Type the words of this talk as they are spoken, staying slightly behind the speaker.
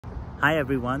Hi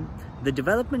everyone. The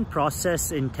development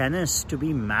process in tennis to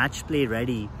be match play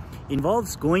ready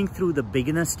involves going through the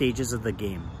beginner stages of the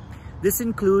game. This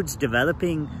includes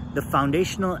developing the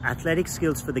foundational athletic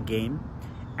skills for the game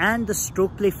and the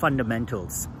stroke play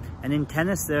fundamentals. And in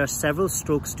tennis, there are several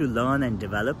strokes to learn and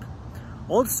develop.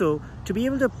 Also, to be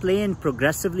able to play in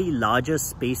progressively larger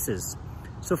spaces.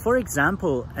 So for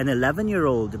example, an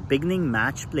 11-year-old beginning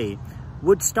match play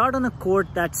would start on a court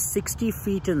that's 60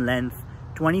 feet in length,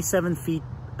 27 feet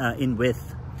in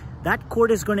width. That court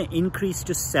is going to increase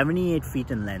to 78 feet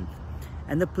in length.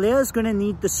 And the player is going to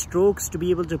need the strokes to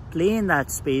be able to play in that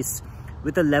space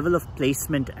with a level of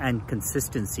placement and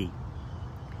consistency.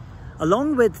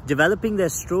 Along with developing their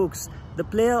strokes, the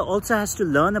player also has to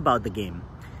learn about the game,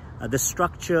 the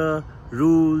structure,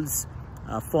 rules,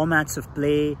 formats of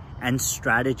play, and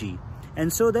strategy.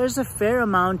 And so there's a fair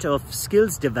amount of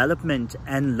skills development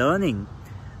and learning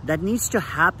that needs to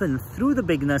happen through the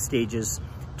beginner stages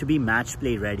to be match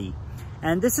play ready.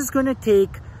 And this is going to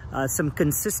take some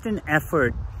consistent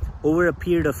effort over a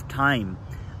period of time.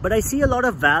 But I see a lot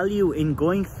of value in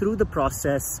going through the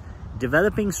process,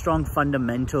 developing strong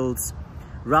fundamentals,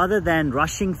 rather than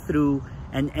rushing through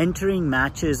and entering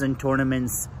matches and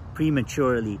tournaments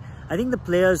prematurely. I think the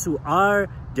players who are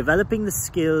developing the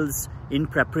skills in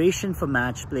preparation for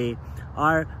match play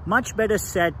are much better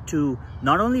set to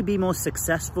not only be more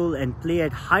successful and play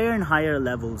at higher and higher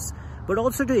levels, but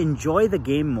also to enjoy the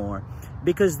game more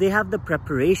because they have the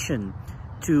preparation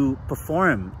to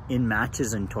perform in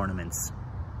matches and tournaments.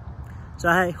 So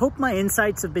I hope my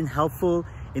insights have been helpful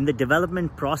in the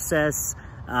development process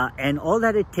and all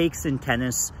that it takes in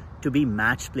tennis to be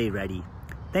match play ready.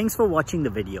 Thanks for watching the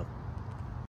video.